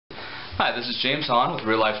Hi, this is James Hahn with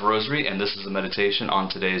Real Life Rosary, and this is a meditation on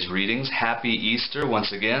today's readings. Happy Easter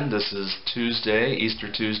once again. This is Tuesday,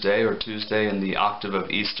 Easter Tuesday, or Tuesday in the octave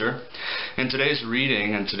of Easter. In today's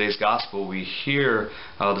reading and today's gospel, we hear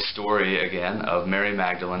the story again of Mary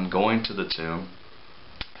Magdalene going to the tomb,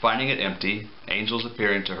 finding it empty, angels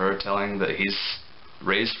appearing to her, telling that he's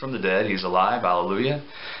raised from the dead, he's alive, hallelujah.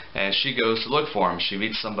 And she goes to look for him. She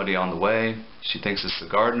meets somebody on the way. She thinks it's the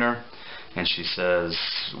gardener. And she says,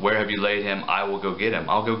 "Where have you laid him? I will go get him.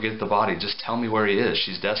 I'll go get the body. Just tell me where he is."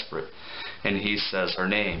 She's desperate. And he says her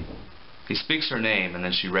name. He speaks her name, and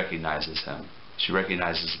then she recognizes him. She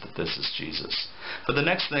recognizes that this is Jesus. But the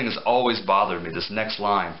next thing has always bothered me, this next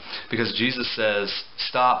line, because Jesus says,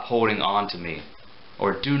 "Stop holding on to me,"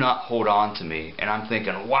 or "Do not hold on to me." And I'm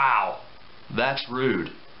thinking, wow, that's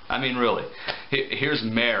rude. I mean, really. Here's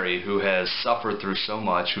Mary, who has suffered through so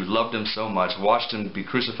much, who loved him so much, watched him be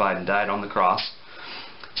crucified and died on the cross,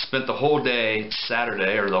 spent the whole day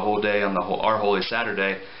Saturday, or the whole day on our Holy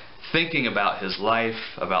Saturday, thinking about his life,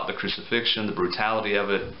 about the crucifixion, the brutality of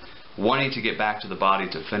it, wanting to get back to the body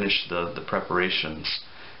to finish the preparations.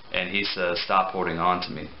 And he says, "Stop holding on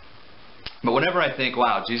to me." But whenever I think,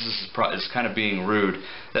 wow, Jesus is kind of being rude,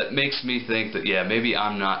 that makes me think that, yeah, maybe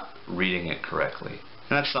I'm not reading it correctly.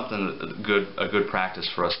 And that's something a good practice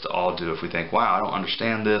for us to all do. If we think, wow, I don't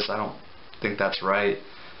understand this, I don't think that's right,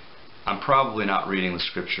 I'm probably not reading the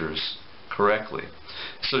scriptures correctly.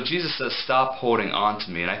 So Jesus says, "Stop holding on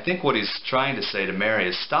to me." And I think what he's trying to say to Mary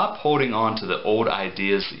is, stop holding on to the old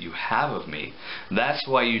ideas that you have of me. That's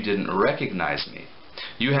why you didn't recognize me.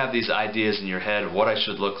 You have these ideas in your head of what I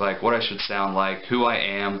should look like, what I should sound like, who I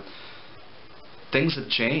am. Things have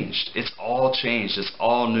changed. It's all changed. It's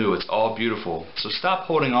all new. It's all beautiful. So stop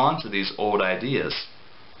holding on to these old ideas.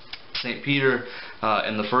 St. Peter,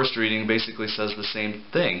 in the first reading, basically says the same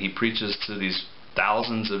thing. He preaches to these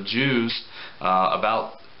thousands of Jews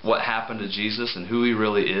about what happened to Jesus and who he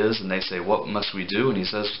really is, and they say, "What must we do?" And he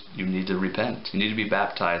says, you need to repent. You need to be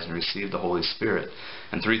baptized and receive the Holy Spirit.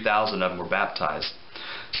 And 3,000 of them were baptized.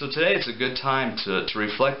 So today it's a good time to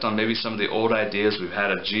reflect on maybe some of the old ideas we've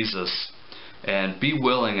had of Jesus, and be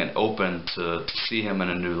willing and open to see him in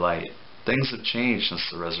a new light. Things have changed since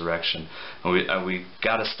the resurrection, and we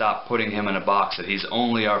got to stop putting him in a box that he's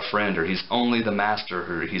only our friend, or he's only the master,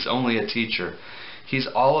 or he's only a teacher. He's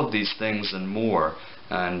all of these things and more,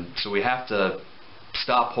 and so we have to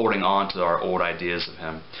stop holding on to our old ideas of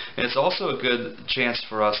him. And it's also a good chance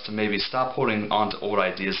for us to maybe stop holding on to old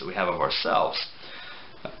ideas that we have of ourselves.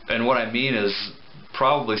 And what I mean is,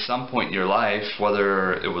 probably some point in your life,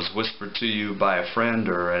 whether it was whispered to you by a friend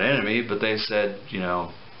or an enemy, but they said, you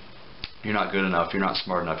know, you're not good enough, you're not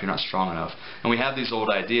smart enough, you're not strong enough. And we have these old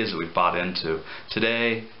ideas that we've bought into.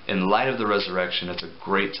 Today, in light of the resurrection, it's a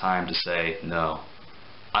great time to say, no,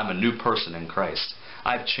 I'm a new person in Christ.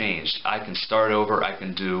 I've changed. I can start over. I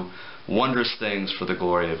can do wondrous things for the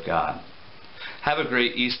glory of God. Have a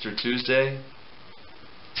great Easter Tuesday.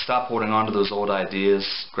 Stop holding on to those old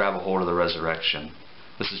ideas. Grab a hold of the resurrection.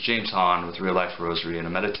 This is James Hahn with Real Life Rosary and a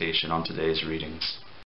meditation on today's readings.